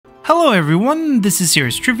Hello everyone, this is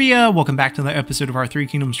Serious Trivia. Welcome back to another episode of our Three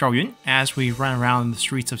Kingdoms Zhao as we run around the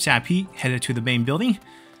streets of Xiapi, headed to the main building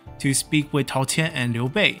to speak with Tao Tian and Liu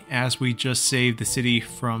Bei, as we just saved the city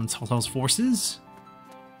from Cao Cao's forces.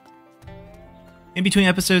 In between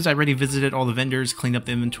episodes, I already visited all the vendors, cleaned up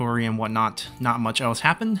the inventory and whatnot. Not much else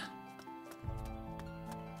happened.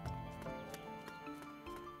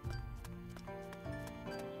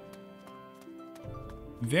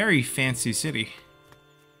 Very fancy city.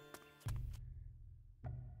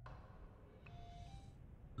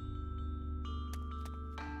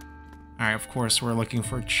 Alright, of course, we're looking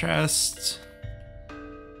for chests.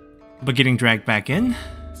 But getting dragged back in.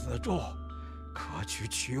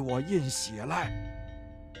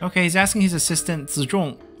 Okay, he's asking his assistant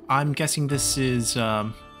Zizhong. I'm guessing this is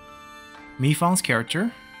Mi Fang's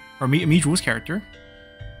character. Or Mi Zhu's character.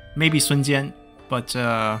 Maybe Sun Jian, but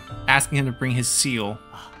asking him to bring his seal.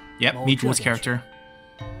 Yep, Mi Zhu's character.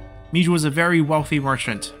 Mi Zhu is a very wealthy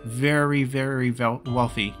merchant. Very, very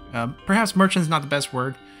wealthy. Perhaps merchant's not the best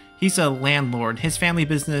word. He's a landlord. His family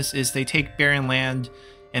business is they take barren land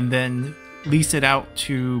and then lease it out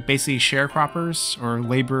to basically sharecroppers or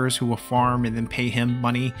laborers who will farm and then pay him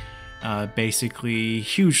money. Basically,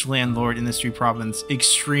 huge landlord in this Three province,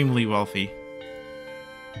 extremely wealthy.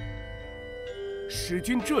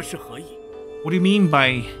 What do you mean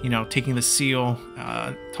by, taking the seal?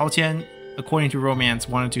 Tao Tian, according to romance,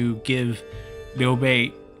 wanted to give Liu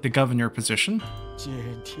Bei the governor position.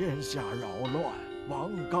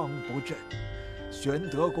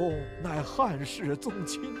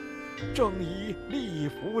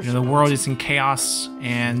 The world is in chaos,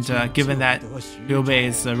 and given that Liu Bei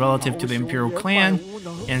is a relative to the imperial clan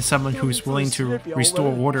and someone who's willing to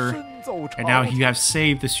restore order, and now you have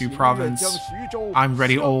saved this Three province, I'm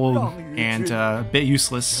very old and a bit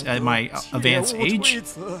useless at my advanced age.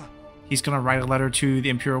 He's gonna write a letter to the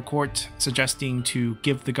imperial court suggesting to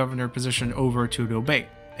give the governor position over to Liu Bei,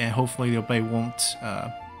 and hopefully Liu Bei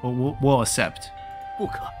will accept.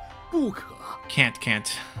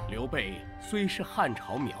 Can't.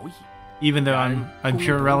 Even though I'm a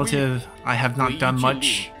pure relative, I have not done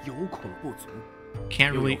much.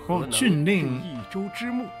 Can't really. Well, Junling.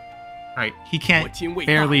 Right, he can't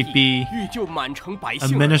barely be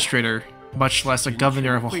administrator, much less a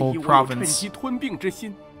governor of a whole province.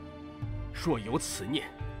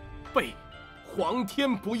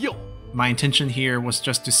 My intention here was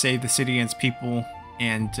just to save the city and its people,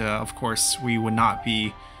 and of course we would not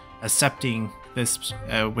be accepting this,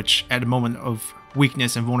 which at a moment of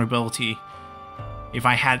weakness and vulnerability, if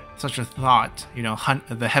I had such a thought,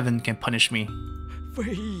 the heaven can punish me.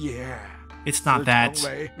 It's not that.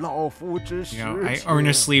 I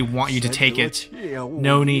earnestly want you to take it.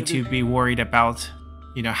 No need to be worried about,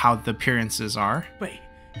 how the appearances are.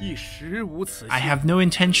 I have no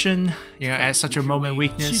intention, at such a moment of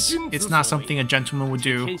weakness. It's not something a gentleman would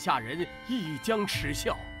do.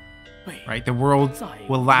 Right, the world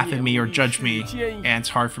will laugh at me or judge me, and it's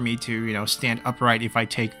hard for me to, stand upright if I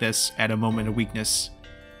take this at a moment of weakness.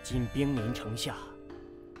 Right,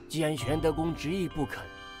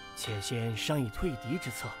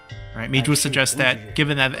 Mi Zhu suggests that,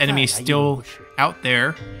 given that the enemy is still out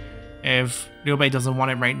there, if Liu Bei doesn't want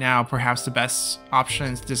it right now, perhaps the best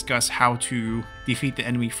option is to discuss how to defeat the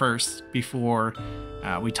enemy first before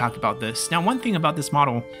we talk about this. Now, one thing about this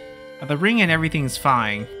model, the ring and everything is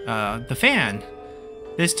fine. The fan,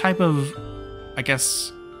 this type of, I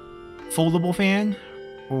guess, foldable fan,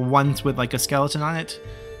 or ones with like a skeleton on it,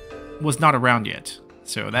 was not around yet.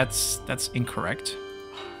 So that's incorrect.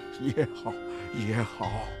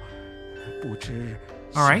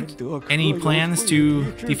 Alright, any plans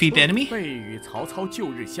to defeat the enemy?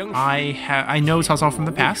 I know Cao Cao from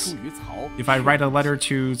the past. If I write a letter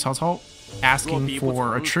to Cao Cao asking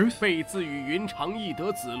for a truce, if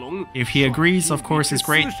he agrees, of course, it's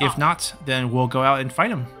great. If not, then we'll go out and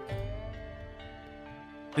fight him.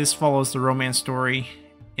 This follows the romance story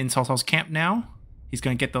in Cao Cao's camp now. He's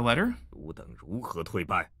gonna get the letter.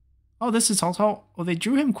 Oh, this is Cao Cao. Oh, they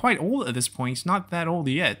drew him quite old at this point. He's not that old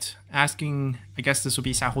yet. Asking, I guess this will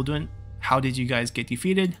be Xiahou Dun. How did you guys get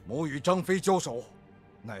defeated? I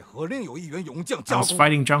was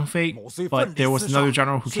fighting Zhang Fei, but there was another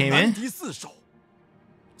general who came in.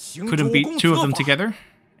 Couldn't beat two of them together.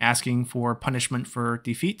 Asking for punishment for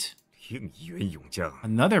defeat.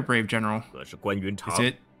 Another brave general. Is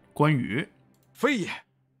it Guan Yu?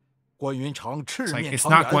 It's like, it's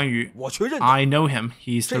not Guan Yu. I know him.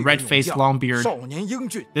 He's the red-faced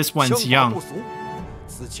Longbeard. This one's young,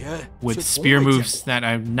 with spear moves that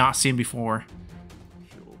I've not seen before.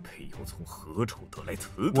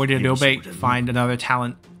 Where did Liu Bei find another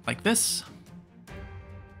talent like this?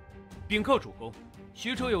 禀告主公，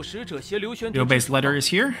徐州有使者携刘玄德。Liu Bei's letter is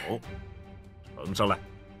here. 呈上来。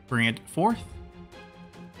 Bring it forth.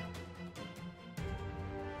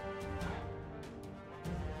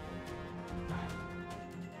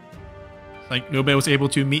 Like Liu Bei was able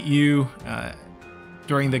to meet you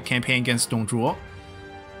during the campaign against Dong Zhuo.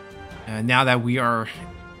 Now that we are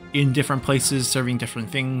in different places, serving different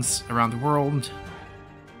things around the world,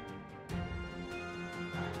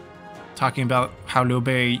 talking about how Liu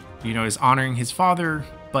Bei, is honoring his father,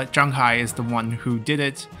 but Zhang Hai is the one who did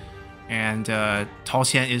it, and Tao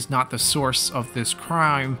Xian is not the source of this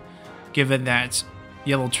crime, given that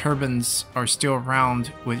Yellow Turbans are still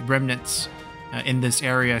around with remnants in this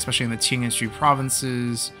area, especially in the Qing and Xu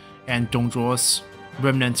provinces, and Dong Zhuo's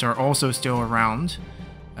remnants are also still around.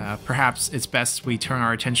 Perhaps it's best we turn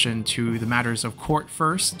our attention to the matters of court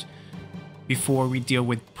first, before we deal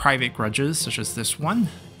with private grudges such as this one,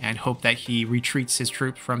 and hope that he retreats his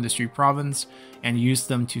troops from the Xu province and use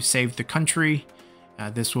them to save the country.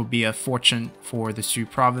 This will be a fortune for the Xu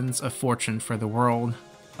province, a fortune for the world.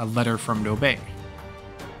 A letter from Liu Bei.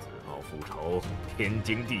 自豪复仇，天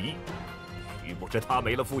经地义。须不知他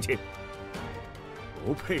没了父亲，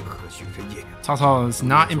不配和许人也。Cao Cao is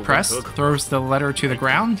not impressed, throws the letter to the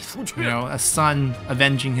ground. A son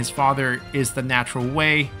avenging his father is the natural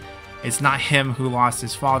way. It's not him who lost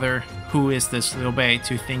his father. Who is this Liu Bei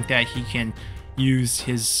to think that he can use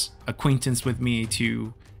his acquaintance with me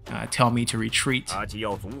to tell me to retreat?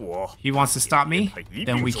 He wants to stop me,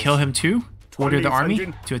 then we kill him too. Order the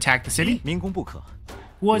army to attack the city. 明公不可。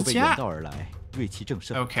国刘备远家道而来，锐气正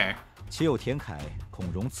盛。 Okay. 且有田楷、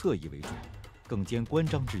孔融侧翼为主，更兼关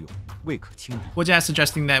张之勇，未可轻敌。国家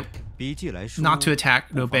suggesting that 笔记来说 not to attack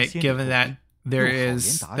Liu Bei, given that there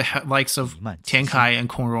is the likes of Tian Kai and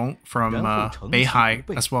Kong Rong from Beihai,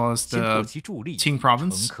 as well as the Qing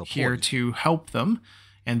province here to help them.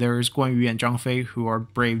 And there's Guan Yu and Zhang Fei, who are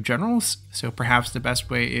brave generals. So perhaps the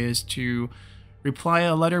best way is to reply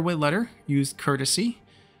a letter with letter, use courtesy,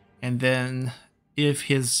 and then if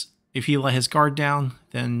he let his guard down,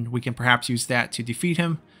 then we can perhaps use that to defeat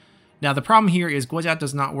him. Now the problem here is Guojia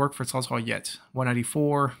does not work for Cao Cao yet.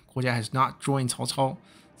 194, Guojia has not joined Cao Cao.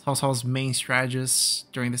 Cao Cao's main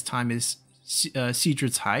strategist during this time is Xi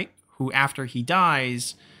Zhicai, who after he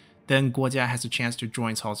dies, then Guojia has a chance to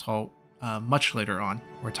join Cao Cao much later on.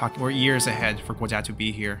 We're years ahead for Guojia to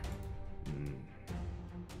be here.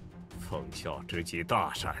 奉孝之计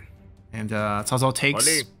大善。 And Cao Cao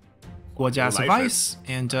takes Guojia's advice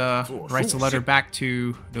and writes a letter back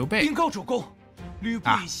to Liu Bei. 禀告主公，吕布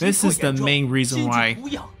以 This is the main reason why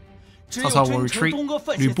Cao Cao will retreat.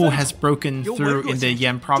 Liu Bu has broken through in the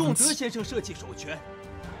Yan 仲德 province. 先生设计守权，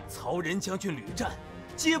曹仁将军屡战，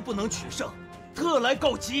皆不能取胜，特来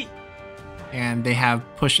告急。 And they have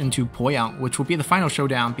pushed into Poyang, which will be the final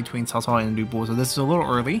showdown between Cao Cao and Liu Bu. So this is a little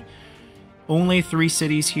early. Only 3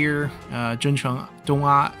 cities here, Zhencheng,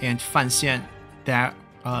 Dong'a, and Fanxian, that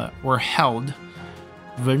were held.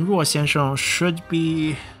 Wen Ruo Xiansheng should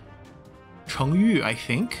be Chengyu, I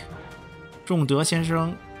think. Zhongde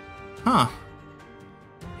Xiansheng,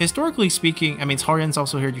 Historically speaking, I mean, Cao Ren's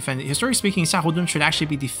also here defending. Historically speaking, Xia Houdun should actually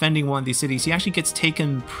be defending one of these cities. He actually gets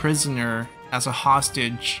taken prisoner as a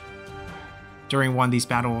hostage during one of these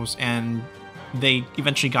battles, and they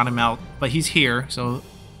eventually got him out. But he's here, so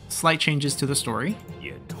slight changes to the story.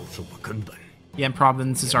 燕州是我根本。 Yan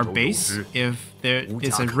province is our base. If there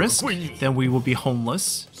is a risk, then we will be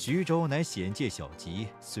homeless. 徐州乃险界小疾，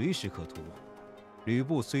随时可图。吕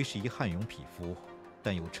布虽是一汉勇匹夫，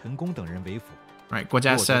但有陈宫等人为辅。 Right,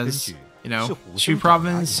 Guojia says, Shu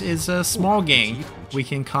province is a small gang. We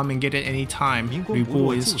can come and get it any time. Liu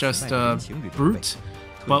Bu is just a brute,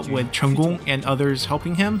 but with Chen Gong and others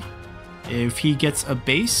helping him, if he gets a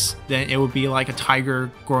base, then it will be like a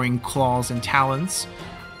tiger growing claws and talons.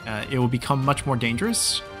 It will become much more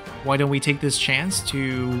dangerous. Why don't we take this chance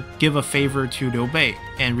to give a favor to Liu Bei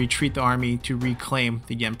and retreat the army to reclaim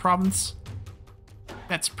the Yan province?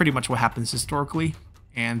 That's pretty much what happens historically.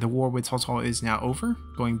 And the war with Cao Cao is now over,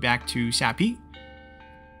 going back to Xiapi.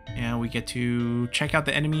 And we get to check out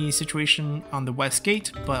the enemy situation on the west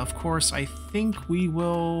gate. But of course, I think we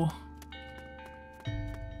will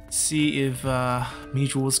see if Mi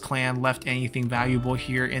Zhuo's clan left anything valuable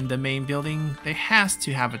here in the main building. They has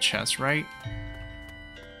to have a chest, right?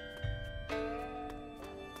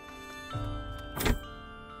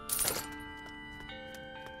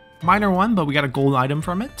 Minor one, but we got a gold item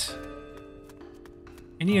from it.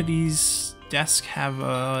 Any of these desks have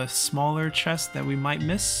a smaller chest that we might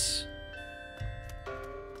miss?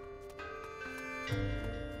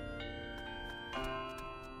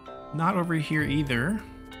 Not over here either.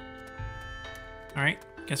 Alright,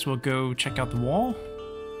 Guess we'll go check out the wall.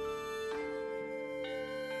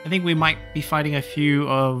 I think we might be fighting a few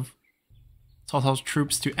of Cao Cao's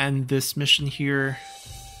troops to end this mission here.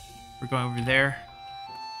 We're going over there.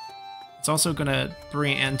 It's also gonna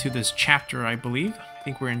bring an end to this chapter, I believe. I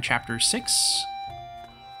think we're in chapter 6.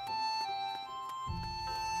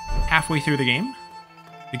 Halfway through the game.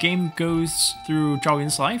 The game goes through Zhao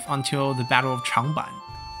Yun's life until the Battle of Changban.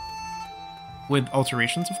 With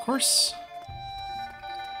alterations, of course.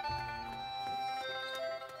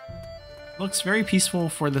 Looks very peaceful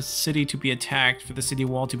for the city to be attacked, for the city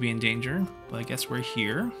wall to be in danger. But I guess we're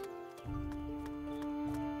here.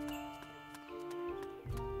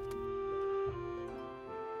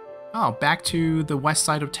 Oh, back to the west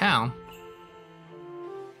side of town.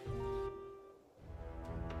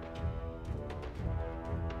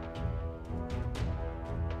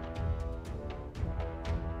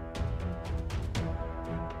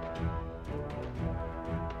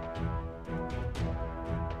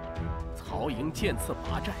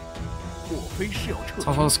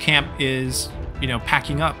 Cao Cao's camp is,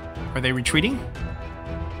 packing up. Are they retreating?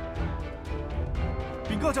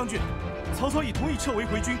 Cao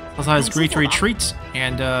Cao has agreed to retreat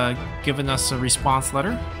and given us a response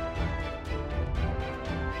letter.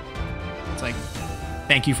 It's like,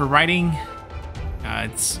 thank you for writing.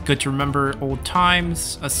 It's good to remember old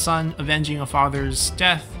times. A son avenging a father's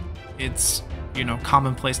death. It's,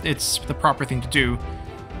 commonplace. It's the proper thing to do.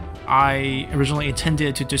 I originally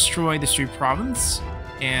intended to destroy the Shui province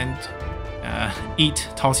and eat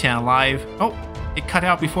Tao Qian alive. Oh, it cut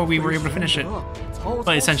out before we were able to finish it.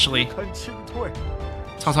 But essentially, Cao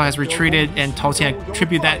Cao has retreated, and Tao Qian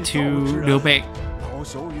attributed that to Liu Bei.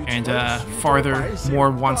 And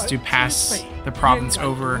furthermore wants to pass the province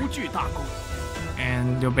over.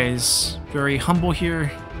 And Liu Bei is very humble here.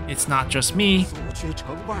 It's not just me.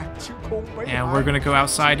 And we're gonna go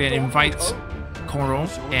outside and invite Kongrong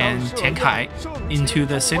and Tian Kai into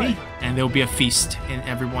the city, and there will be a feast in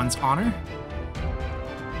everyone's honor.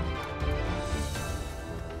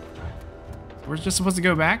 We're just supposed to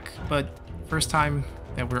go back, but first time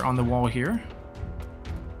that we're on the wall here.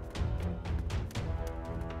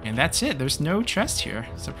 And that's it. There's no chest here.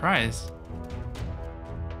 Surprise.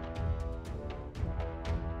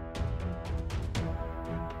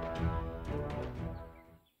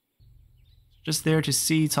 Just there to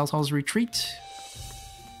see Cao Cao's retreat.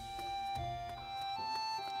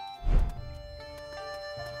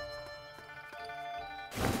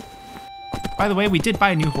 By the way, we did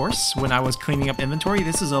buy a new horse when I was cleaning up inventory.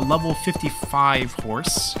 This is a level 55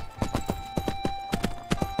 horse.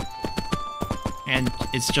 And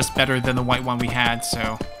it's just better than the white one we had,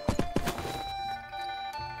 so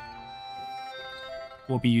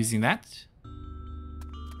we'll be using that.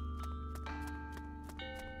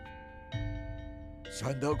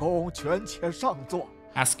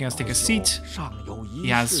 Asking us to take a seat. He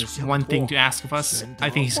has one thing to ask of us. I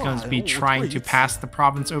think he's going to be trying to pass the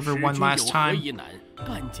province over one last time.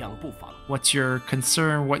 What's your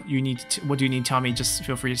concern? What do you need to tell me? Just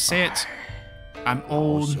feel free to say it. I'm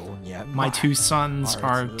old. My two sons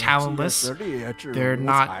are talentless. They're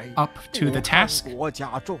not up to the task.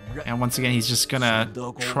 And once again, he's just gonna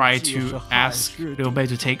try to ask Liu Bei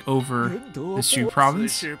to take over the Shu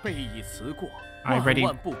province. I already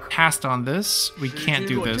passed on this. We can't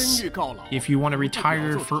do this. If you want to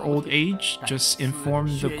retire for old age, just inform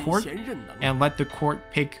the court and let the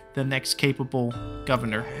court pick the next capable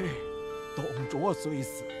governor.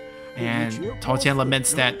 And Tao Qian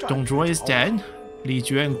laments that Dong Zhuo is dead. Li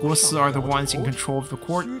Jue and Guo Si are the ones in control of the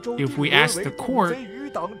court. If we ask the court,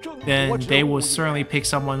 then they will certainly pick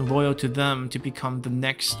someone loyal to them to become the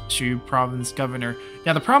next Shu province governor.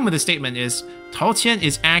 Now, the problem with this statement is Tao Qian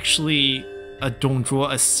is actually a Dong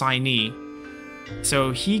Zhuo assignee.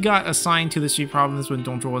 So he got assigned to the Shu province when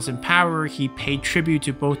Dong Zhuo was in power. He paid tribute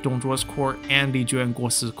to both Dong Zhuo's court and Li Jue and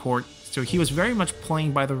Guo Si's court. So he was very much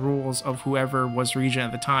playing by the rules of whoever was regent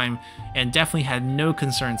at the time, and definitely had no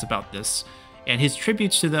concerns about this. And his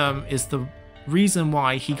tribute to them is the reason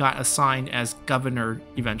why he got assigned as governor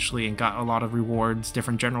eventually and got a lot of rewards,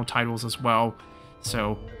 different general titles as well.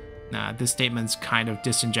 So, this statement's kind of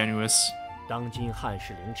disingenuous.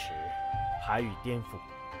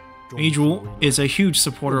 Mi Zhu is a huge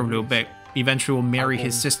supporter of Liu Bei, eventually will marry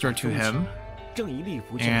his sister to him,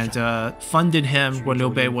 and funded him when Liu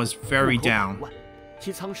Bei was very down.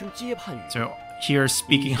 So here,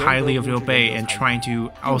 speaking highly of Liu Bei and trying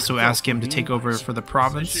to also ask him to take over for the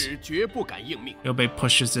province. Liu Bei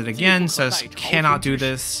pushes it again, says cannot do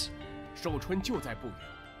this.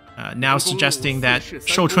 Now suggesting that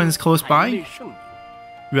Shouchun is close by.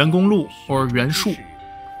 Yuan Gonglu, or Yuan Shu,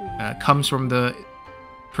 comes from the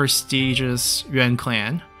prestigious Yuan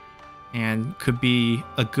clan and could be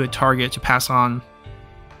a good target to pass on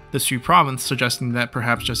the Shu province, suggesting that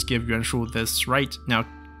perhaps just give Yuan Shu this right. Now,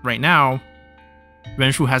 right now,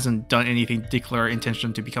 Yuan Shu hasn't done anything to declare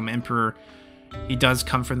intention to become emperor. He does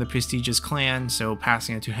come from the prestigious clan, so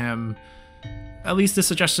passing it to him, at least the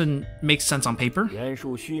suggestion makes sense on paper.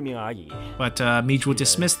 But Mi Zhu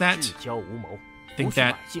dismissed that. I think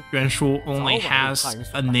that Yuan Shu only has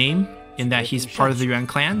a name in that he's part of the Yuan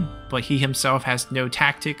clan, but he himself has no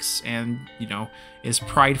tactics and, you know, is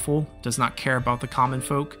prideful, does not care about the common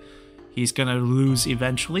folk. He's gonna lose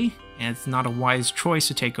eventually, and it's not a wise choice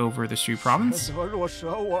to take over the Shu province.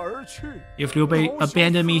 If Liu Bei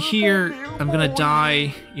abandoned me here, I'm gonna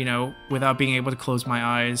die, you know, without being able to close my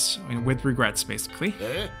eyes, I mean, with regrets, basically.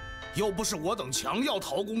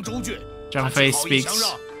 Zhang Fei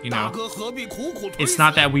speaks, you know, it's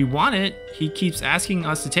not that we want it, he keeps asking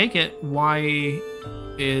us to take it. Why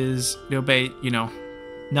is Liu Bei, you know,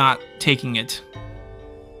 not taking it,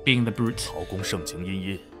 being the brute?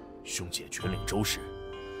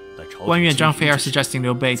 Guan Yu and Zhang Fei are suggesting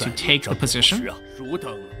Liu Bei to take the position.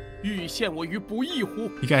 You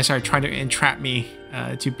guys are trying to entrap me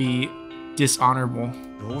to be dishonorable.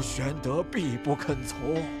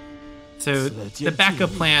 So the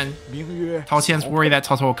backup plan, Tao Qian's worried that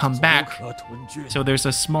Cao Cao will come back, so there's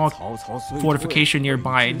a small fortification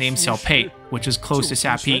nearby named Xiaopei, which is close to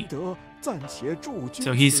Xiapi.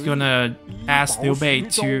 So he's gonna ask Liu Bei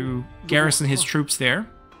to garrison his troops there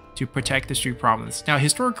to protect the Shu province. Now,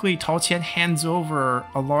 historically, Tao Qian hands over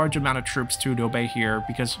a large amount of troops to Liu Bei here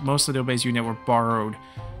because most of Liu Bei's unit were borrowed,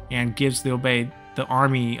 and gives Liu Bei the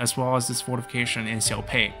army as well as this fortification in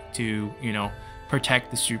Xiaopei to, you know,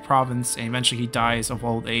 protect the Shu province. And eventually he dies of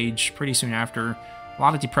old age pretty soon after. A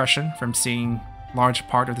lot of depression from seeing large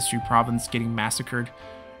part of the Shu province getting massacred.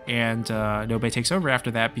 And Liu Bei takes over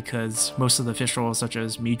after that because most of the officials, such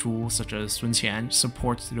as Mi Zhu, such as Sun Qian,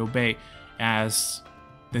 supports Liu Bei as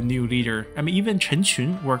the new leader. I mean, even Chen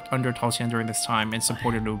Qun worked under Tao Qian during this time and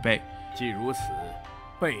supported Liu Bei.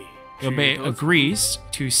 Liu Bei agrees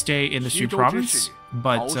to stay in the Shu province,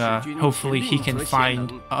 but hopefully he can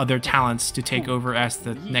find other talents to take over as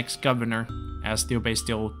the next governor, as Liu Bei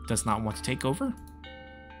still does not want to take over.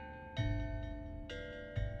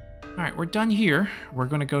 Alright, we're done here. We're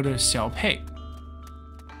going to go to Xiaopei.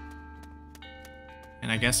 And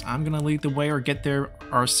I guess I'm going to lead the way or get there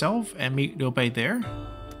ourselves and meet Liu Bei there.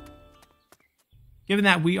 Given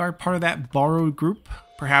that we are part of that borrowed group,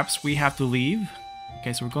 perhaps we have to leave.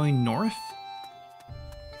 Okay, so we're going north.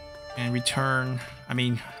 And return... I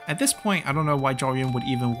mean, at this point, I don't know why Zhao Yun would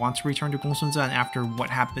even want to return to Gongsun Zan after what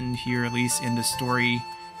happened here, at least in the story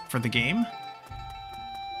for the game.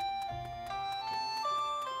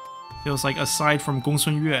 Feels like aside from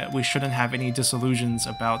Gongsun Yue, we shouldn't have any disillusions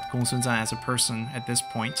about Gongsun Zan as a person at this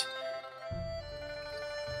point.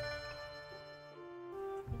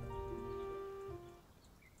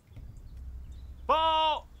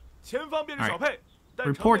 Alright.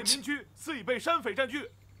 Report.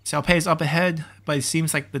 Xiaopei is up ahead, but it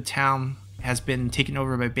seems like the town has been taken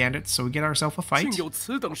over by bandits, so we get ourselves a fight.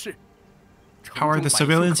 How are the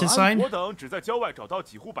civilians inside?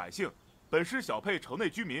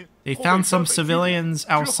 They found some civilians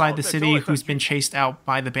outside the city who's been chased out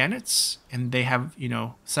by the bandits, and they have, you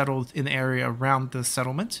know, settled in the area around the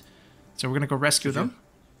settlement. So we're gonna go rescue them.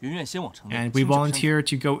 And we volunteer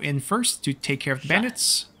to go in first to take care of the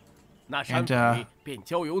bandits. And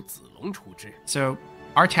so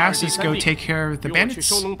our task is go take care of the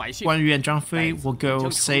bandits. Guan Yu and Zhang Fei will go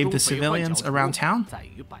save the civilians around town.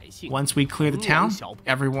 Once we clear the town,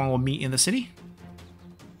 everyone will meet in the city.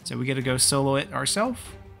 So we get to go solo it ourselves.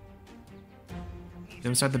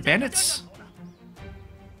 Those are the bandits.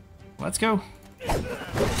 Let's go.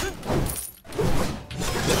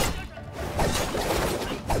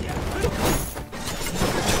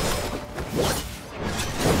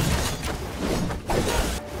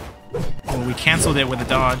 Well, we canceled it with a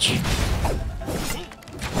dodge.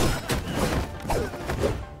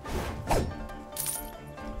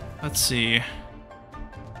 Let's see.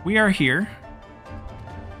 We are here.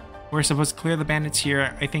 We're supposed to clear the bandits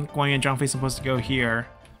here. I think Guan Yu and Zhang Fei are supposed to go here.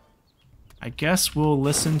 I guess we'll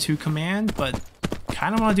listen to command, but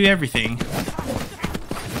kind of want to do everything.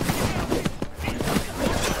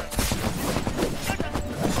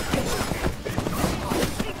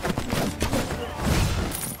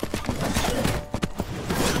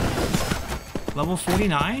 Level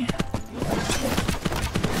 49.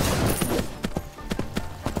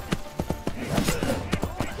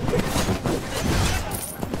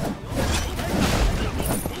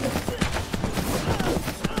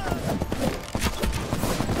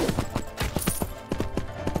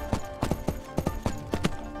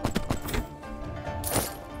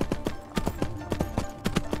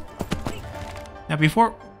 Now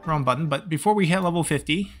wrong button, but before we hit level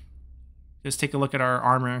 50, just take a look at our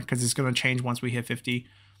armor, because it's going to change once we hit 50.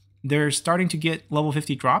 They're starting to get level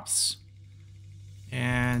 50 drops.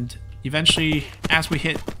 And eventually, as we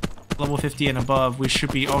hit level 50 and above, we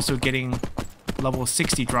should be also getting level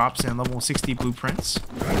 60 drops and level 60 blueprints.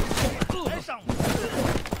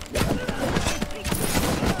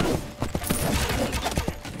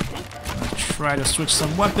 Try to switch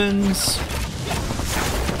some weapons.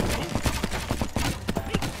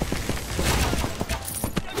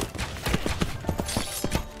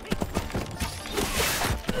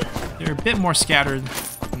 They're a bit more scattered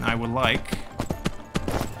than I would like.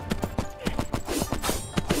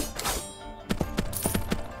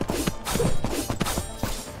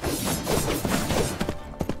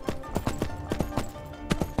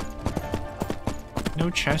 No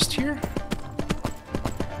chest here?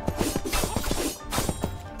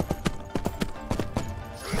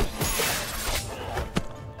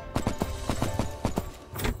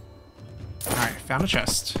 Alright, found a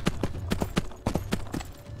chest.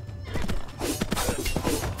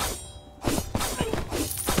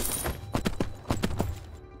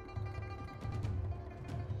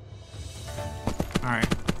 Alright,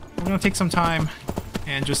 we're gonna take some time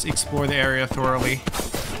and just explore the area thoroughly.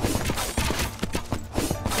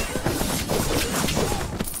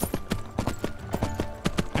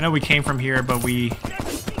 I know we came from here, but we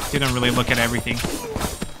didn't really look at everything.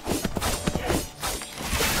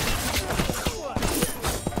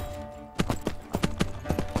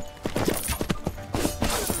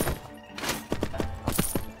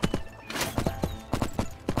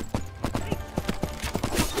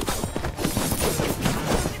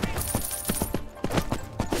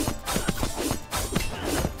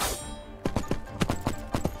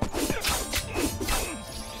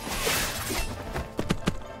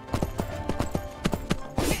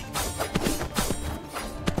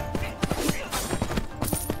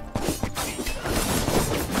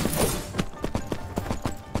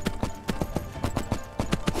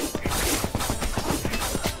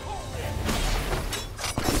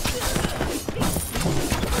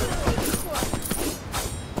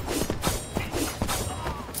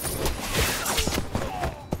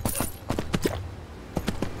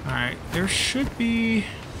 There should be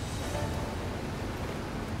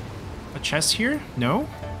a chest here? No?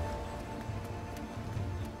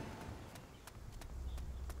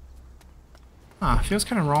 Huh, feels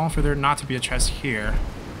kind of wrong for there not to be a chest here.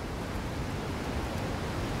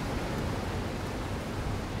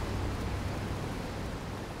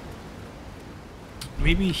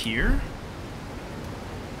 Maybe here?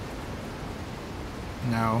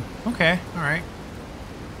 No. Okay, alright.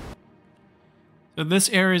 So this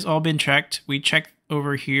area's all been checked. We checked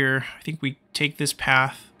over here. I think we take this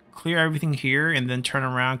path, clear everything here, and then turn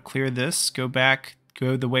around, clear this, go back,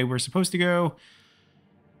 go the way we're supposed to go,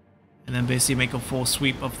 and then basically make a full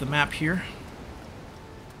sweep of the map here.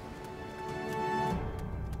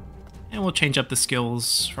 And we'll change up the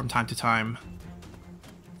skills from time to time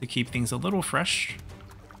to keep things a little fresh.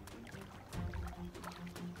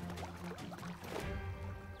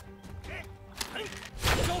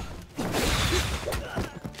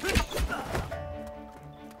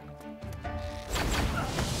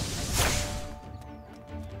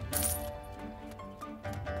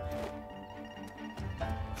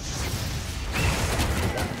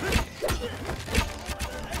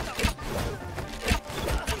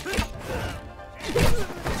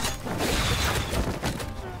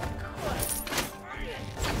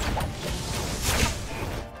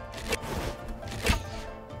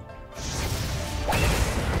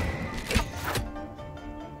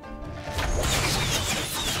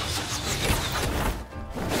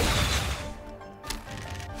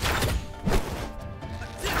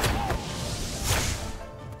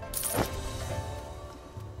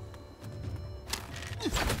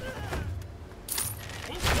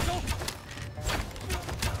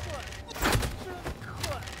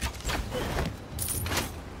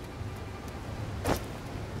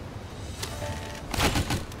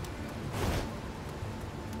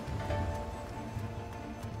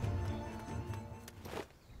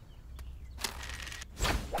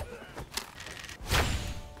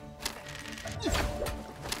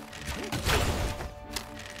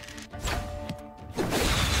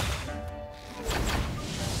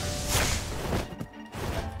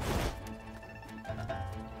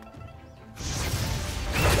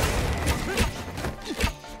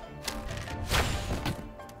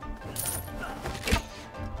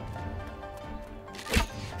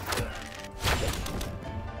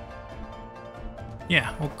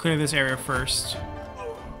 Yeah, we'll clear this area first.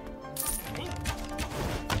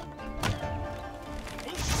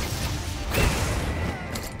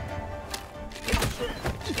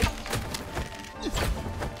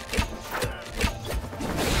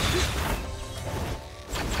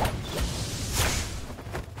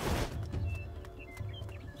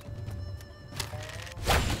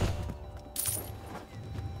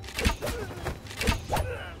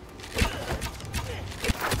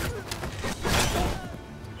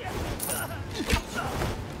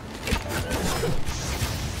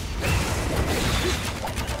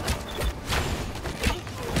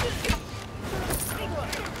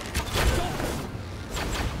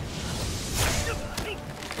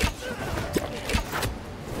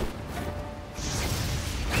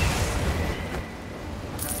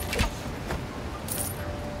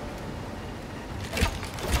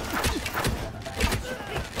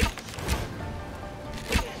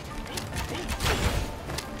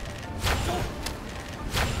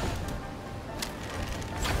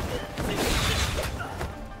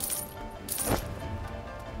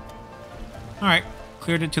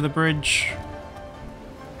 Cleared it to the bridge.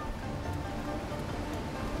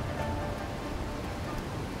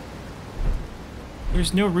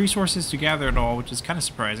 There's no resources to gather at all, which is kind of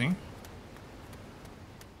surprising.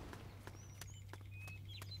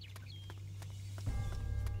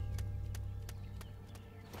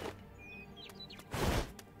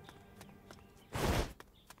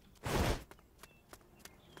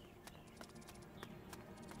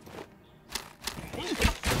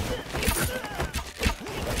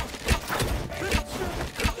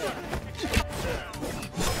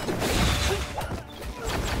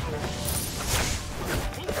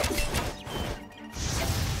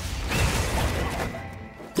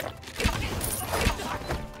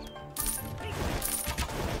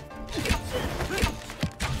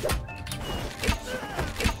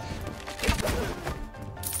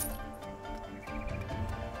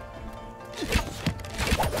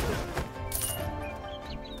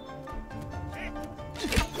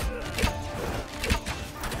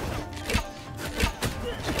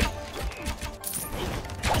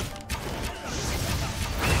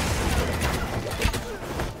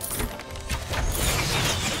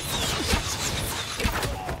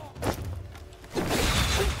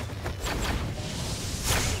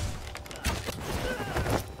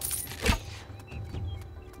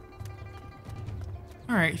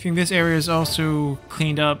 Alright, I think this area is also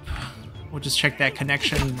cleaned up. We'll just check that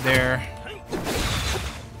connection there.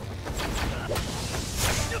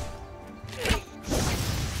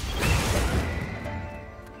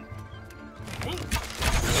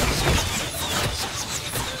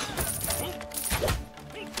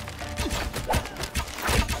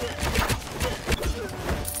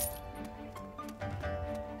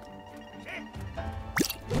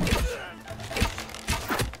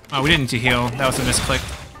 Oh, we didn't need to heal. That was a misclick.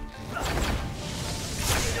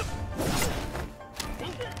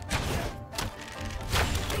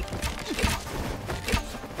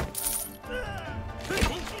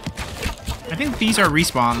 I think these are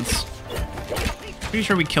respawns. Pretty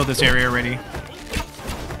sure we killed this area already.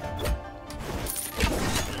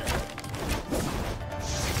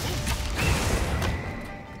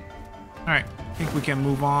 Alright, I think we can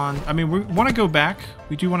move on. I mean, we want to go back.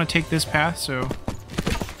 We do want to take this path, so...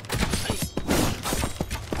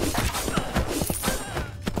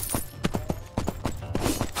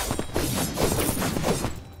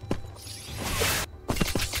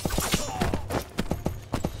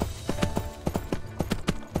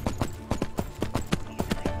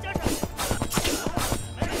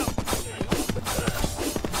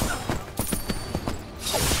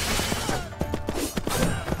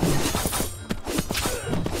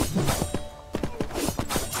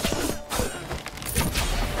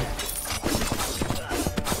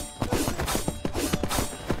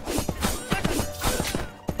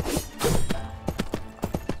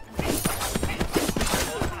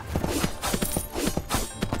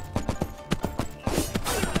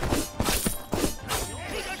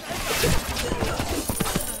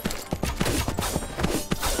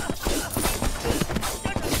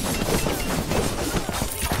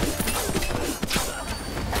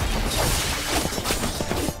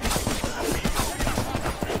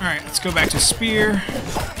 Alright, let's go back to Spear.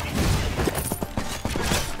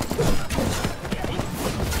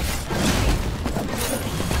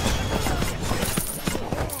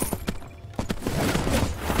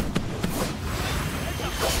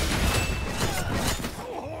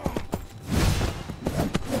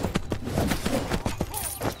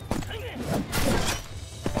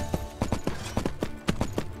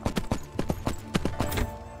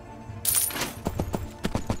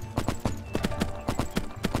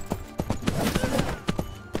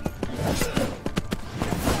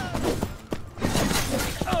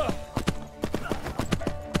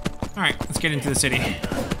 Alright, let's get into the city.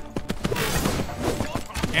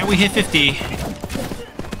 And we hit 50.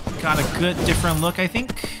 Got a good different look, I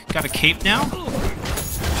think. Got a cape now.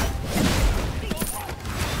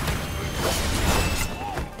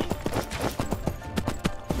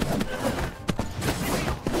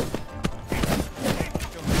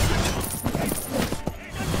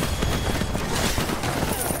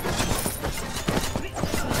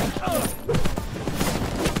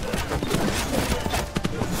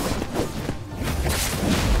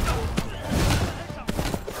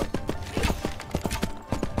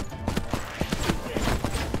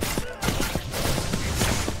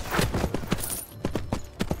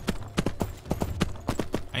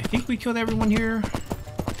 I think we killed everyone here.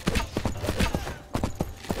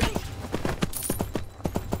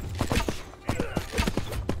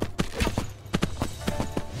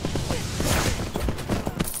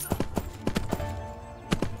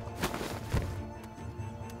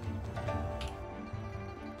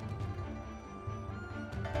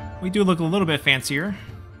 We do look a little bit fancier.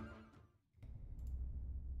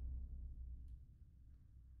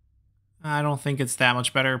 I don't think it's that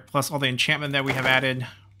much better. Plus all the enchantment that we have added.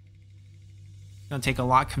 It's gonna take a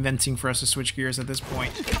lot convincing for us to switch gears at this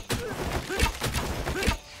point.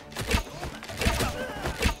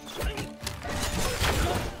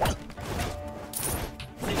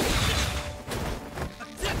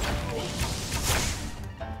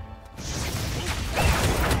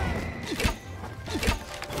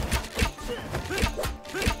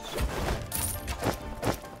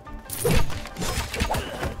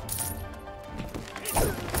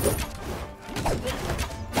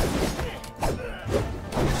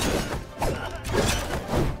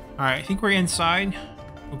 Alright, I think we're inside.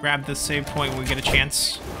 We'll grab the save point when we get a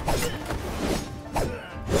chance.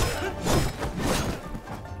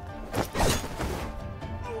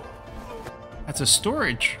 That's a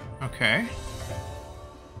storage. Okay.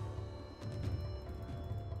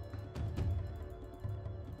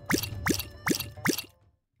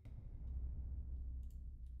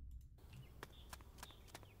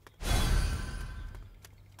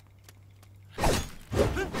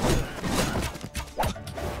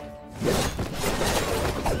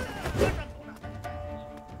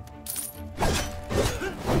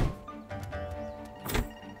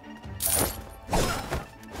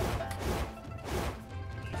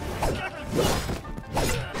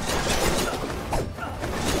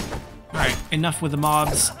 Enough with the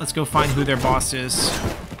mobs. Let's go find who their boss is.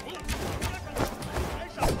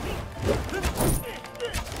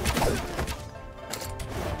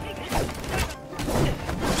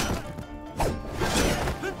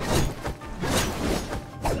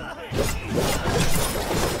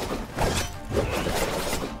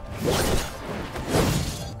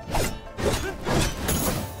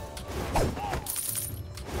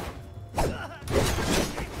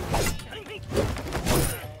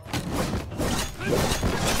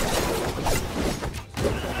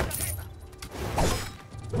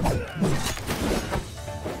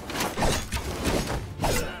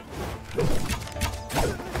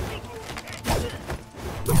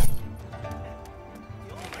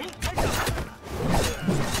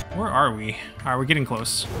 Where are we? Alright, we're getting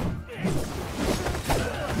close.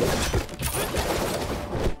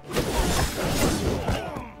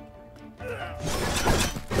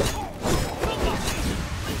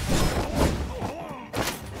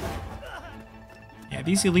 Yeah,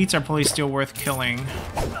 these elites are probably still worth killing.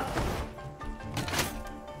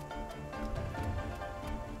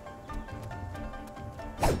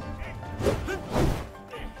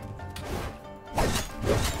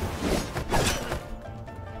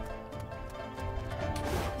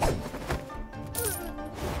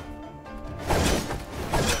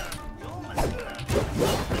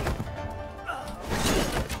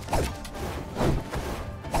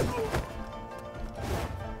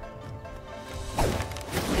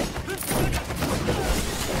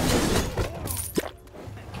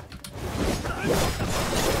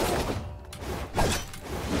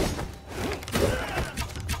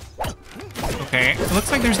 Okay, it looks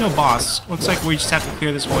like there's no boss. Looks like we just have to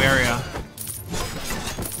clear this whole area.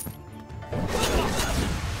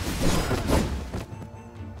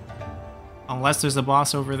 Unless there's a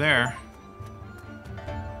boss over there.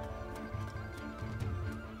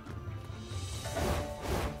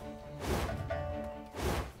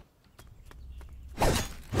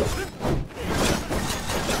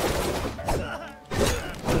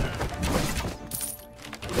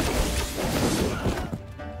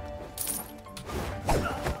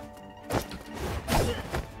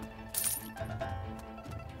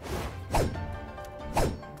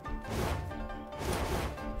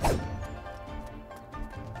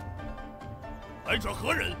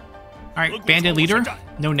 Alright, bandit leader,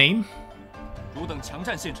 no name.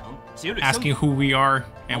 Asking who we are,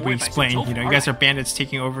 and we explain, you know, you guys are bandits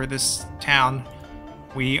taking over this town.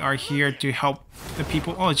 We are here to help the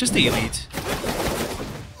people. Oh, it's just the elite.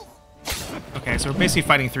 Okay, so we're basically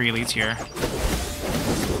fighting 3 elites here.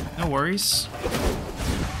 No worries.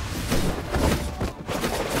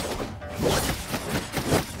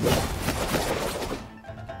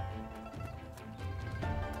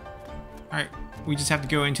 Alright, we just have to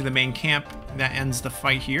go into the main camp. That ends the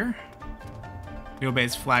fight here.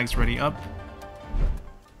 Ryobe's flag's ready up.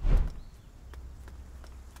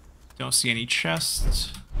 Don't see any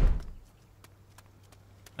chests.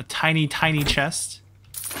 A tiny, tiny chest.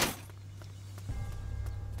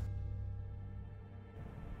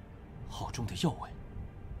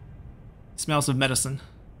 Smells of medicine.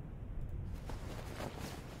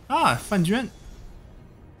 Ah, Fan Juan.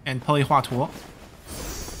 And Peli Hua Tuo.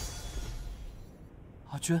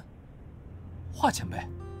 阿娟，华前辈，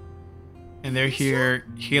 And they're here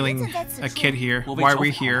healing a kid here. Why are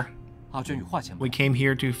we here? We came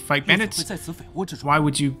here to fight bandits. Why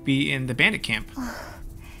would you be in the bandit camp?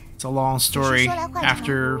 It's a long story.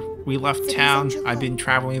 After we left town, I've been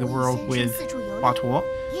traveling the world with Hua Tuo.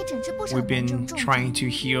 We've been trying to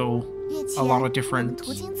heal a lot of different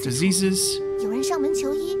diseases.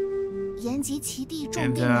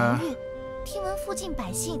 And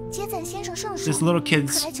this little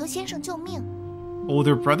kid's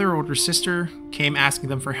older brother, older sister came asking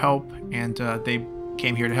them for help, and they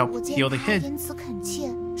came here to help heal the kid.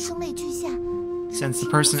 Since the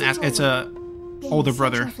person asked, it's a older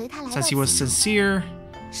brother, since he was sincere,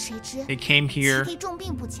 they came here.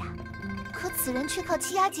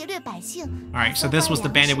 Alright, so this was the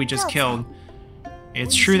bandit we just killed.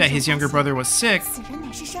 It's true that his younger brother was sick,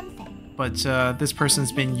 but this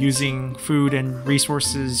person's been using food and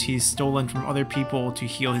resources he's stolen from other people to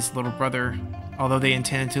heal his little brother. Although they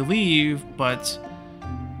intended to leave, but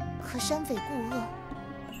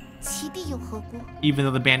even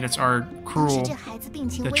though the bandits are cruel,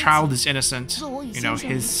 the child is innocent. You know,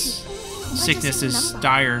 his sickness is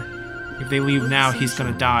dire. If they leave now, he's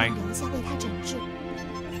gonna die.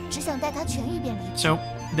 So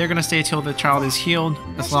they're gonna stay till the child is healed.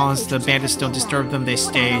 As long as the bandits don't disturb them, they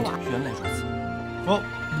stayed. Well,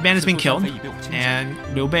 the bandit's been killed, and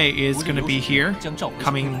Liu Bei is gonna be here,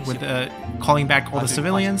 coming with calling back all the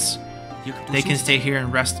civilians. They can stay here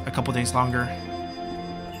and rest a couple days longer.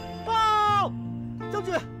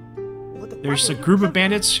 There's a group of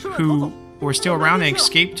bandits who were still around and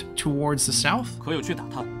escaped towards the south.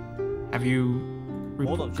 Have you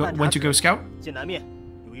went to go scout?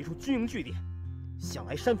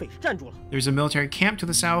 There's a military camp to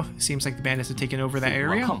the south. Seems like the bandits have taken over that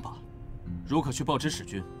area.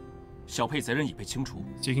 So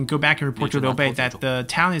you can go back and report to Liu Bei that the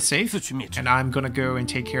town is safe, and I'm gonna go and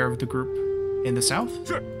take care of the group in the south.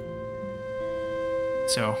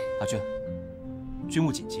 So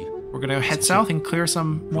we're gonna head south and clear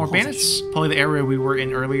some more bandits. Probably the area we were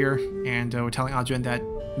in earlier, and we're telling Ajun that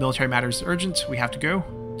military matters is urgent. We have to go.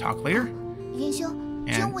 Talk later.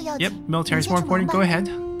 And yep, military is more important. Go ahead.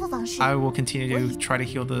 I will continue to try to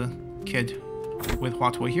heal the kid with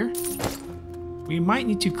Hua Tuo here. We might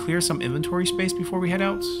need to clear some inventory space before we head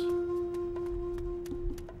out.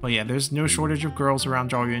 But yeah, there's no shortage of girls around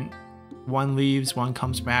Zhaoyun. One leaves, one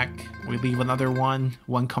comes back. We leave another one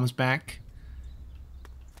comes back.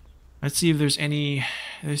 Let's see if there's any...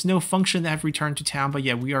 There's no function that have returned to town, but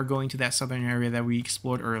yeah, we are going to that southern area that we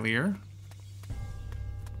explored earlier.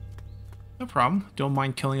 No problem. Don't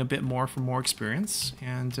mind killing a bit more for more experience.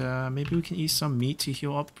 And maybe we can eat some meat to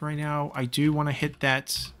heal up right now. I do want to hit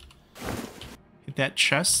that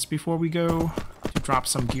chest before we go to drop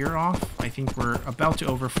some gear off. I think we're about to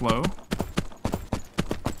overflow.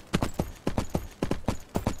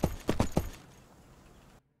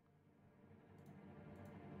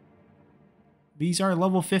 These are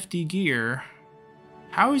level 50 gear.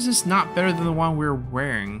 How is this not better than the one we're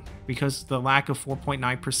wearing? Because of the lack of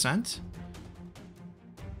 4.9%?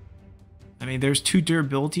 I mean, there's 2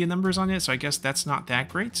 durability numbers on it, so I guess that's not that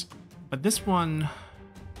great. But this one's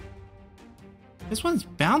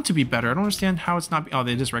bound to be better. I don't understand how it's not... Oh,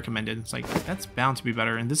 they just recommended. It's like, that's bound to be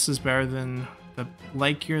better. And this is better than the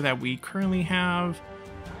light gear that we currently have.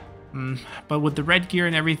 But with the red gear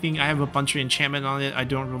and everything, I have a bunch of enchantment on it. I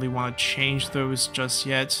don't really want to change those just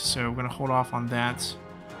yet, so we're going to hold off on that.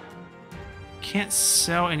 Can't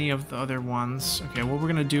sell any of the other ones. Okay, what we're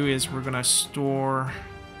going to do is we're going to store...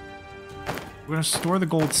 We're going to store the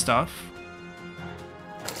gold stuff.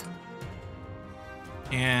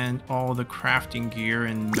 And all the crafting gear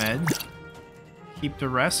and med. Keep the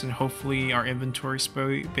rest, and hopefully our inventory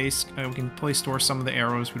space, we can probably store some of the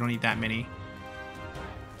arrows. We don't need that many.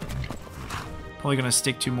 Probably gonna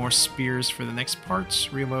stick to more spears for the next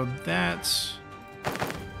parts. Reload that.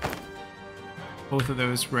 Both of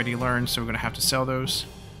those already learned, so we're gonna have to sell those.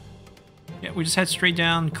 Yeah, we just head straight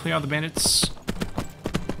down, clear out the bandits.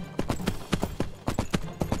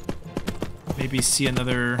 Maybe see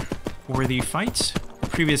another worthy fight.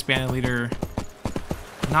 Previous bandit leader,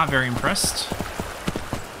 not very impressed.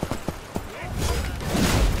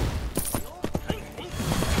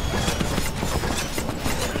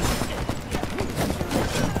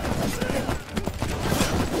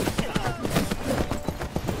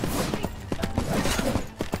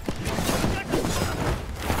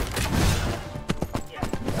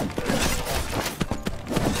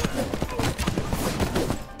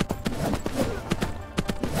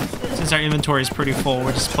 Our inventory is pretty full.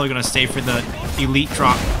 We're just probably going to stay for the elite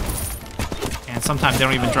drop. And sometimes they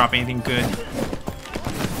don't even drop anything good.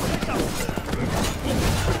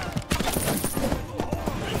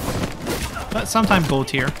 but sometime gold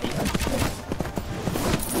tier.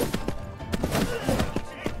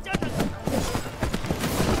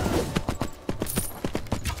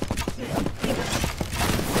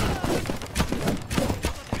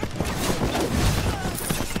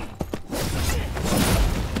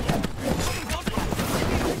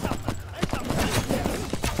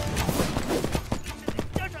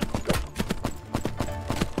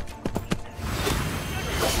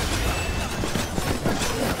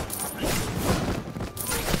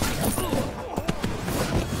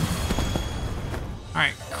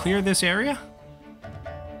 Alright, clear this area.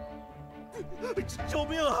 救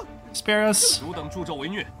命啊！ Spare us. 汝等助纣为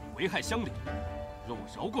虐，危害乡里，若我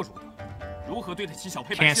饶过汝等，如何对得起小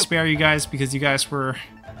沛百 Can't 姓？ spare you guys because you guys were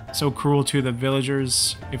so cruel to the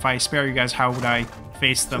villagers. If I spare you guys, how would I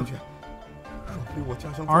face them?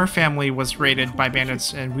 Our family was raided by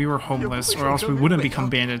bandits and we were homeless, or else we wouldn't become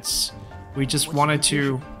bandits. We just wanted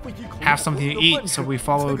to have something to eat, so we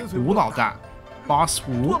followed Wu Lao Da, Boss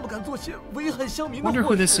Wu. 断不敢做些危害乡民的 Wonder who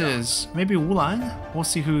坏 this 事啊 is. Maybe Wu Lan? We'll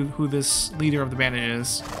see who this leader of the bandit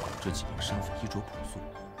is. 这几名身份衣着朴素，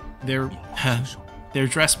 They're 面目清瘦， they're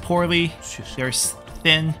dressed poorly, 确实 they're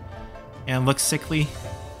thin, and look sickly.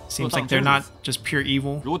 Seems like they're not just pure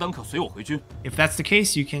evil. 汝等可随我回军。 If that's the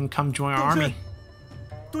case, you can come join our army.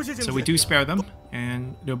 多谢 So we do spare them,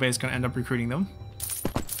 and Liu is going to end up recruiting them.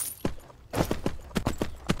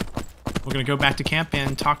 We're going to go back to camp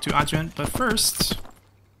and talk to Adjunt, but first,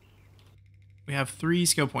 we have 3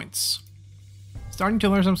 skill points. Starting to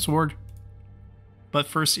learn some sword, but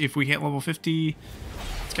first, if we hit level 50,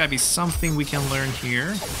 it's got to be something we can learn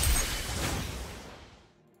here.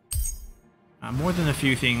 More than a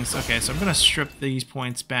few things. Okay, so I'm going to strip these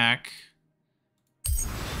points back.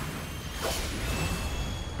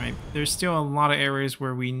 Right, there's still a lot of areas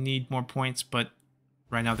where we need more points, but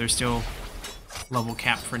right now there's still level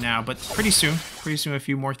cap for now. But pretty soon a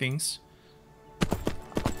few more things.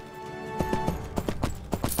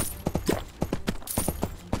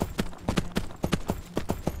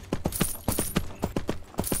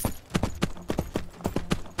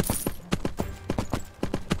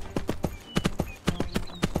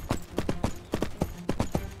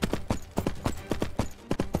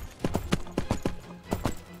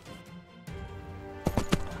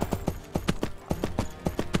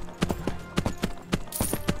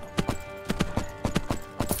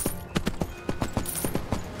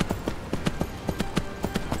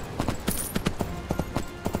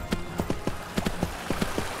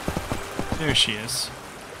 There she is.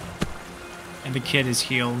 And the kid is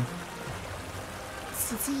healed.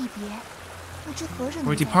 此次一别，不知何人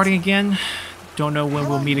We're 能再 departing 见。 again. Don't know when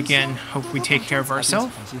we'll meet again. Hope we take care of 放 ourselves.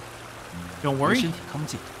 心， Don't 我 worry. 身体康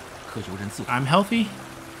健，可游刃自如。 I'm healthy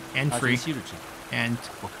and 大 free. 家昔日之言， And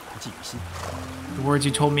我感牢记于心。 the words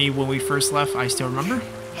you told me when we first left, I still remember.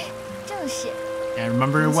 正是。 And I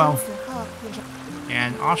remember it 您 well. 此后也是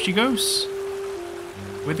And off she goes.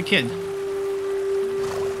 With the kid.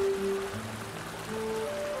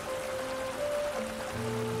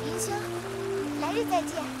 云兄，来日再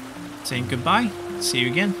见。 Saying goodbye. See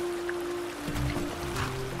you again.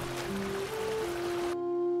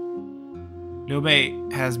 Liu Bei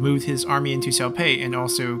has moved his army into Xiaopei and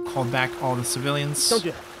also called back all the civilians. 将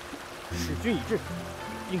军，使君已至，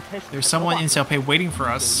应开始。 There's someone in Xiaopei waiting for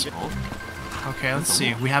us. Okay, let's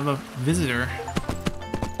see. We have a visitor.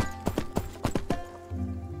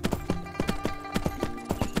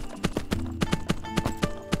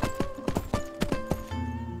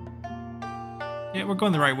 Yeah, we're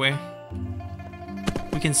going the right way.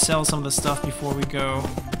 We can sell some of the stuff before we go.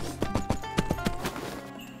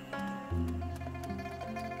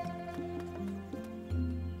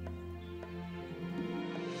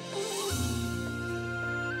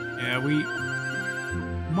 Yeah, we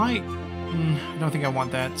might... I don't think I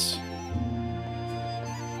want that.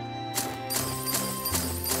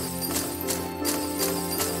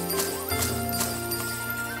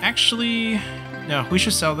 Actually, no, we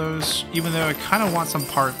should sell those, even though I kind of want some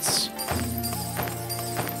parts.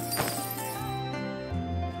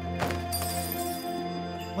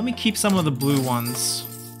 Let me keep some of the blue ones.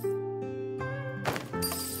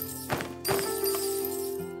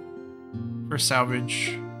 For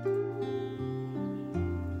salvage.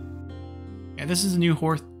 Yeah, this is a new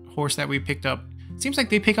horse that we picked up. Seems like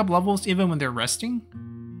they pick up levels even when they're resting.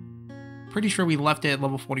 Pretty sure we left it at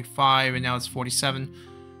level 45 and now it's 47.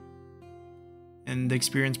 And the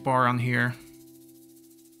experience bar on here,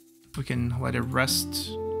 we can let it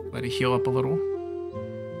rest, let it heal up a little.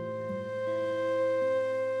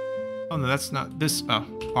 Oh no, that's not this. Oh,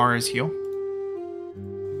 R is heal.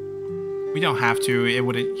 We don't have to, it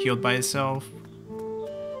would have healed by itself.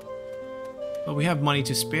 But we have money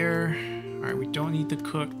to spare. Alright, we don't need to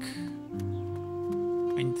cook.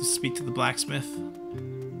 I need to speak to the blacksmith.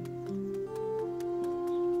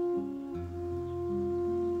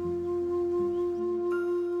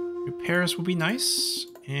 Repairs will be nice.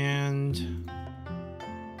 And...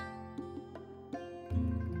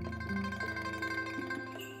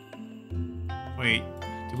 wait,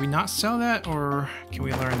 did we not sell that, or can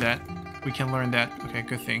we learn that? We can learn that. Okay,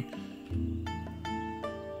 good thing.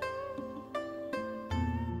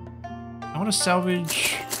 I want to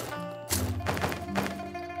salvage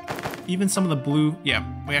even some of the blue. Yeah,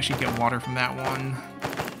 we actually get water from that one.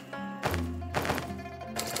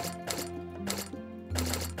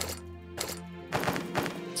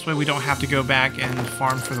 This way we don't have to go back and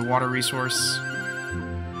farm for the water resource.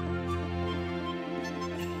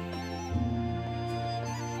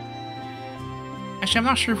 Actually, I'm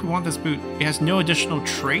not sure if we want this boot. It has no additional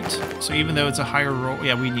trait, so even though it's a higher roll,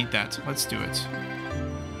 yeah, we need that. Let's do it.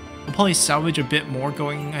 We'll probably salvage a bit more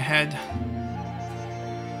going ahead.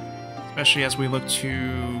 Especially as we look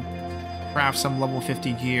to craft some level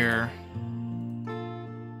 50 gear.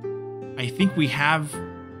 I think we have...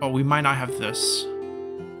 oh, we might not have this.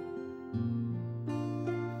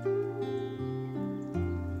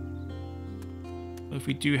 But if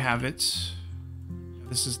we do have it...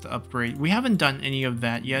 this is the upgrade. We haven't done any of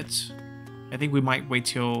that yet. I think we might wait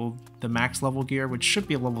till the max level gear, which should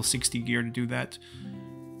be a level 60 gear to do that.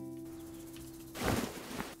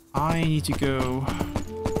 I need to go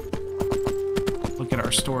look at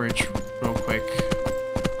our storage real quick.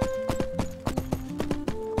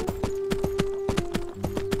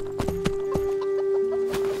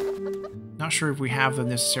 Not sure if we have the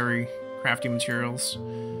necessary crafting materials.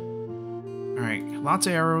 Alright, lots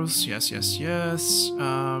of arrows. Yes, yes, yes.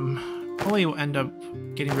 Probably will end up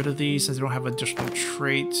getting rid of these since they don't have additional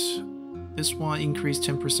trait. This one increased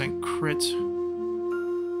 10% crit.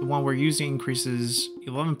 The one we're using increases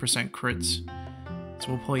 11% crit. So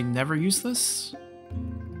we'll probably never use this.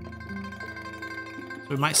 So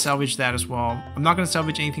we might salvage that as well. I'm not going to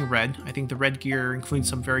salvage anything red. I think the red gear includes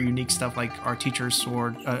some very unique stuff like our teacher's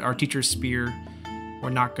sword, our teacher's spear. We're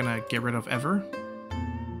not going to get rid of ever.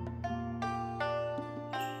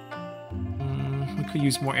 We could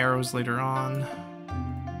use more arrows later on.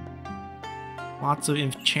 Lots of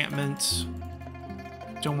enchantment.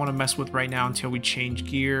 Don't want to mess with right now until we change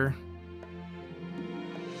gear.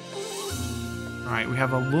 Alright, we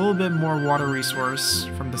have a little bit more water resource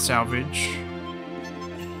from the salvage.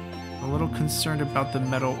 A little concerned about the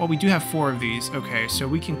metal. Oh, we do have 4 of these. Okay, so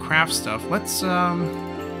we can craft stuff. Let's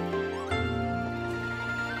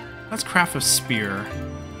craft a spear.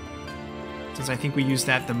 Since I think we use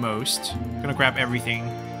that the most. I'm gonna grab everything.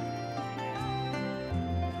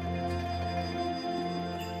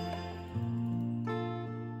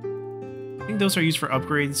 I think those are used for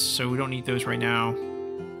upgrades, so we don't need those right now.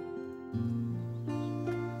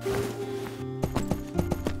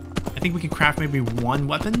 I think we can craft maybe 1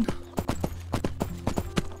 weapon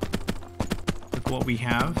with what we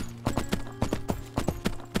have.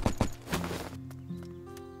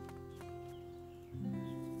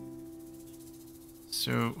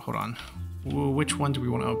 So, hold on. Which one do we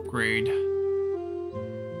want to upgrade?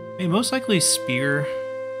 I mean, most likely spear.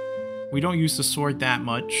 We don't use the sword that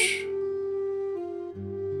much.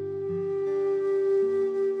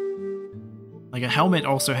 Like a helmet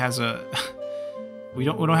also has a... we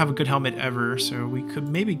don't have a good helmet ever, so we could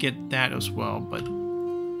maybe get that as well, but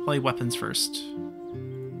probably weapons first.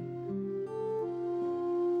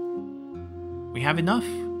 We have enough.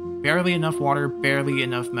 Barely enough water, barely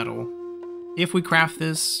enough metal. If we craft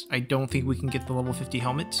this, I don't think we can get the level 50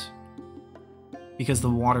 helmet. Because the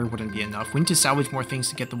water wouldn't be enough. We need to salvage more things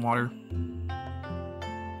to get the water.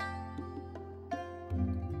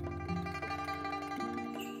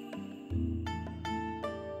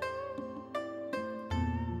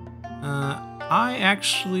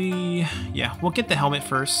 Yeah, we'll get the helmet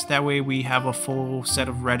first. That way we have a full set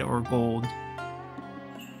of red or gold.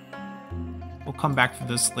 We'll come back for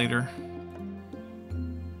this later.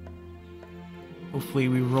 Hopefully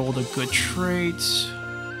we rolled a good trait.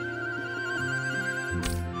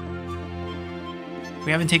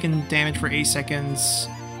 We haven't taken damage for 8 seconds.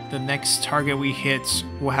 The next target we hit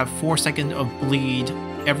will have 4 seconds of bleed.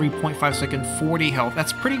 Every 0.5 second, 40 health.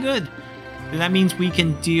 That's pretty good. And that means we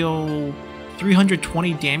can deal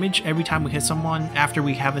 320 damage every time we hit someone after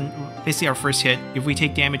we haven't... basically our first hit. If we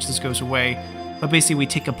take damage, this goes away. But basically we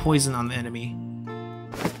take a poison on the enemy.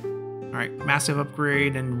 Alright, massive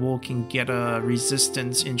upgrade, and we can get a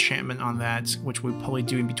resistance enchantment on that, which we'll probably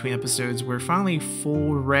do in between episodes. We're finally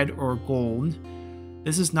full red or gold.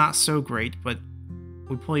 This is not so great, but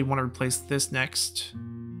we probably want to replace this next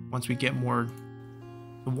once we get more.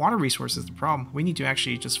 The water resource is the problem. We need to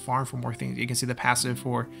actually just farm for more things. You can see the passive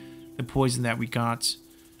for the poison that we got.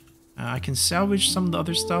 I can salvage some of the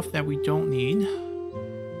other stuff that we don't need.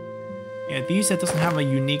 Yeah, these that doesn't have a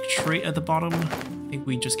unique trait at the bottom, I think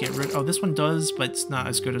we just get rid. Oh, this one does, but it's not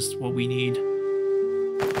as good as what we need.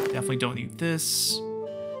 Definitely don't need this.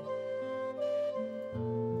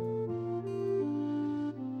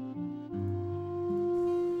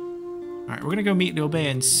 Alright, we're gonna go meet Liu Bei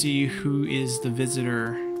and see who is the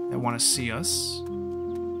visitor that want to see us.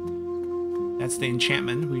 That's the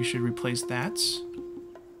enchantment. We should replace that.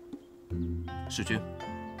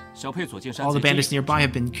 All the bandits nearby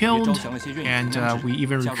have been killed, and we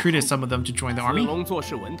even recruited some of them to join the army.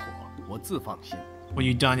 What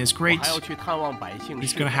you've done is great.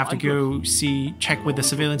 He's gonna have to go check with the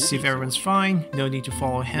civilians, see if everyone's fine. No need to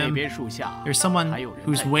follow him. There's someone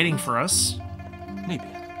who's waiting for us.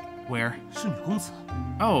 Where?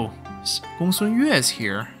 Oh, Gong Sun-yue is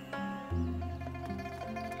here.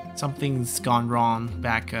 Something's gone wrong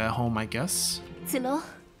back home, I guess. It's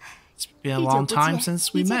been a long time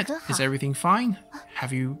since we met. Is everything fine?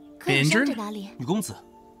 Have you been injured?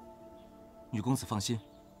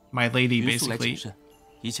 My lady, basically.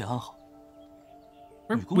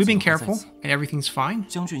 We've been careful, and everything's fine.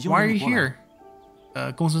 Why are you here?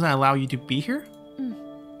 Gong Sun-zan allow you to be here?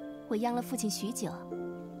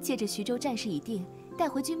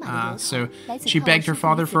 So she begged her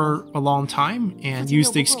father for a long time and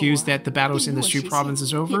used the excuse that the battles in the Shu province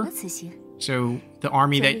is over. So the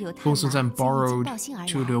army that Gong Sun-zan borrowed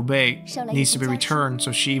to Liu Bei needs to be returned,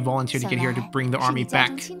 so she volunteered to get here to bring the army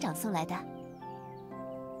back.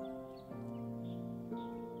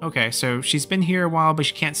 Okay, so she's been here a while, but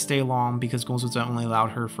she can't stay long because Gong Sun-zan only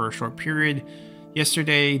allowed her for a short period.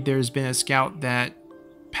 Yesterday, there's been a scout that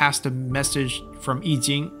passed a message from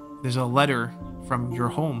Yijing. There's a letter from your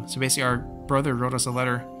home. So basically our brother wrote us a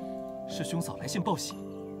letter.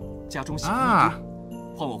 Ah!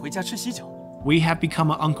 We have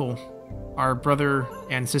become an uncle. Our brother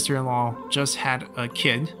and sister-in-law just had a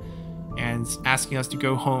kid and asking us to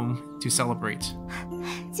go home to celebrate.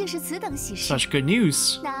 Such good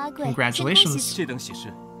news. Congratulations. And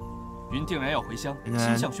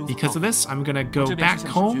then, because of this, I'm gonna go back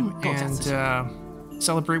home and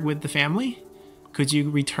celebrate with the family. Could you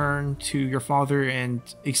return to your father and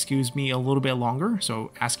excuse me a little bit longer? So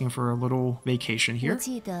asking for a little vacation here.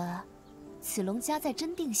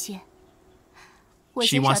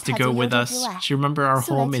 She wants to go with us. She remember our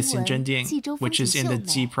home is in Zhending, which is in the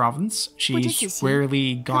Ji province. She's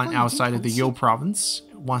rarely gone outside of the You province.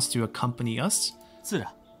 Wants to accompany us.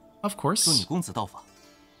 Of course.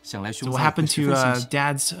 So what happened to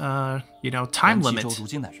Dad's, time limit?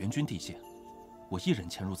 We're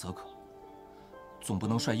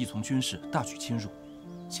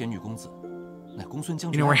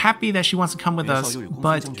happy that she wants to come with us,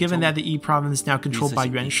 but given that the Yi province is now controlled by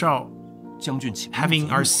Yuan Shao,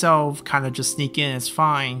 having ourselves kind of just sneak in is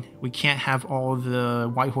fine. We can't have all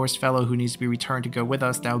the White Horse fellow who needs to be returned to go with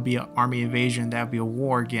us. That would be an army invasion. That would be a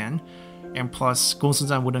war again. And plus, Gong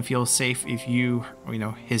Sun-zan wouldn't feel safe if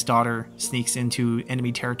his daughter sneaks into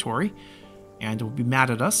enemy territory and will be mad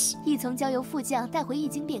at us.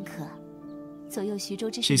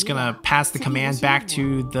 She's gonna pass the command back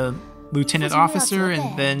to the lieutenant officer,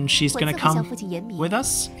 and then she's gonna come with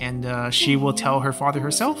us, and she will tell her father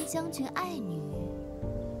herself.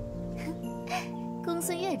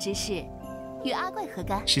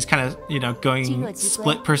 She's kind of, going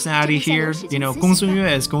split personality here. Gong Sun-yue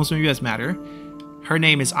is Gong Sun-yue's matter. Her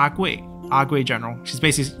name is Agui General. She's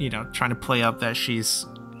basically, trying to play up that she's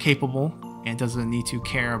capable and doesn't need to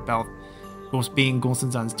care about being Gong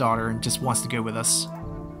Sun-zan's daughter and just wants to go with us.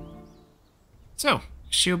 So,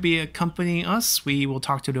 she'll be accompanying us. We will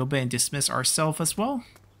talk to Liu Bei and dismiss ourselves as well.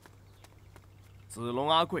 And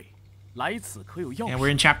we're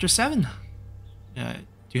in chapter 7. Do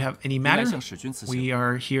you have any matter? We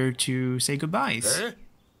are here to say goodbyes.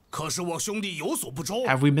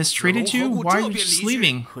 Have we mistreated you? Why are you just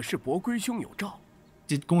leaving?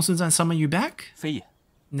 Did Gong Sun-zan summon you back?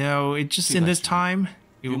 No, it's just in this time.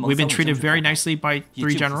 We've been treated very nicely by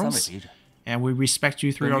 3 generals, and we respect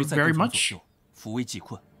you 3 very much. We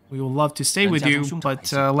would love to stay with you,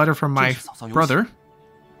 but a letter from my brother.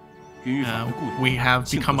 We have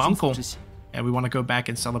become uncle, and we want to go back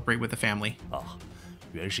and celebrate with the family.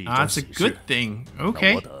 That's a good thing.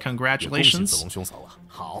 Okay, congratulations. Of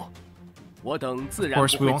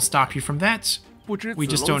course, we won't stop you from that. We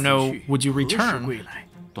just don't know, would you return?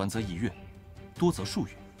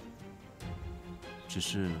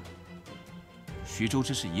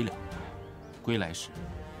 归来时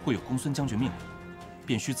会有公孙将军命令，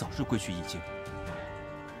便需早日归去易京。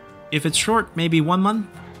If it's short, maybe 1 month.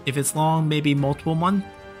 If it's long, maybe multiple months.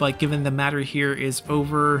 But given the matter here is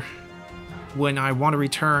over, when I want to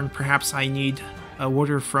return, perhaps I need a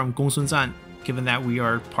order from Gong Sun Zan, given that we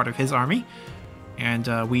are part of his army, and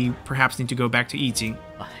we perhaps need to go back to Yijing.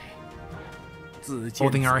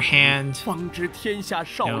 Holding our hand,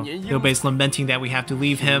 Liu Bei's lamenting that we have to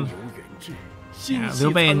leave him. Yeah,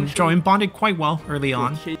 Liu Bei and Zhao Yun bonded quite well early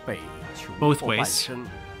on, both ways.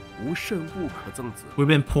 He's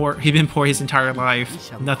been poor his entire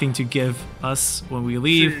life, nothing to give us when we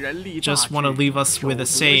leave, just want to leave us with a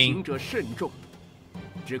saying.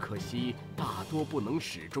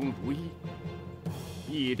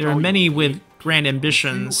 There are many with grand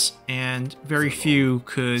ambitions, and very few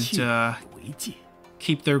could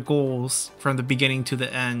keep their goals from the beginning to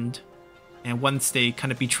the end. And once they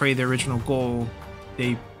kind of betray their original goal,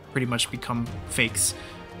 they pretty much become fakes.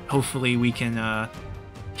 Hopefully we can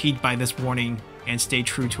heed by this warning and stay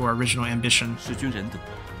true to our original ambition.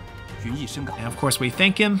 And of course we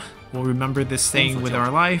thank him. We'll remember this saying with our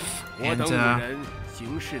life. And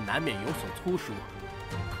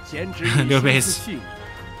Liu Bei is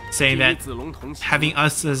saying that having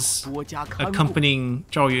us as accompanying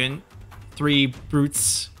Zhao Yun, 3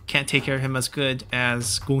 brutes can't take care of him as good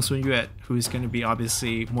as Gong Sun Yue, who's going to be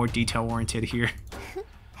obviously more detail-oriented here.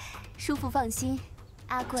 So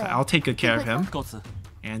I'll take good care of him.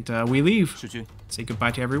 And we leave. Say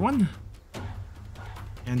goodbye to everyone.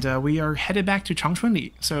 And we are headed back to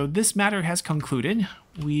Changchunli. So this matter has concluded.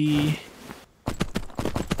 We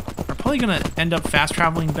are probably going to end up fast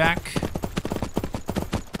traveling back,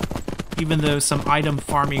 even though some item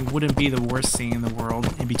farming wouldn't be the worst thing in the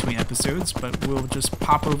world in between episodes, but we'll just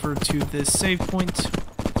pop over to this save point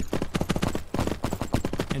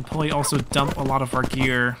and probably also dump a lot of our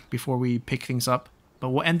gear before we pick things up. But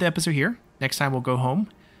we'll end the episode here. Next time we'll go home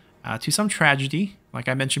to some tragedy. Like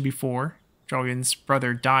I mentioned before, Zhao Yun's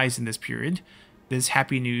brother dies in this period. This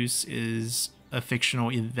happy news is a fictional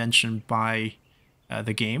invention by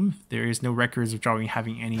the game. There is no records of Zhao Yun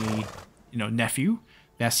having any, nephew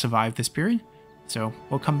that survived this period. So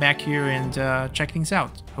we'll come back here and check things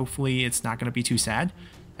out. Hopefully it's not going to be too sad.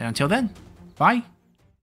 And until then, bye!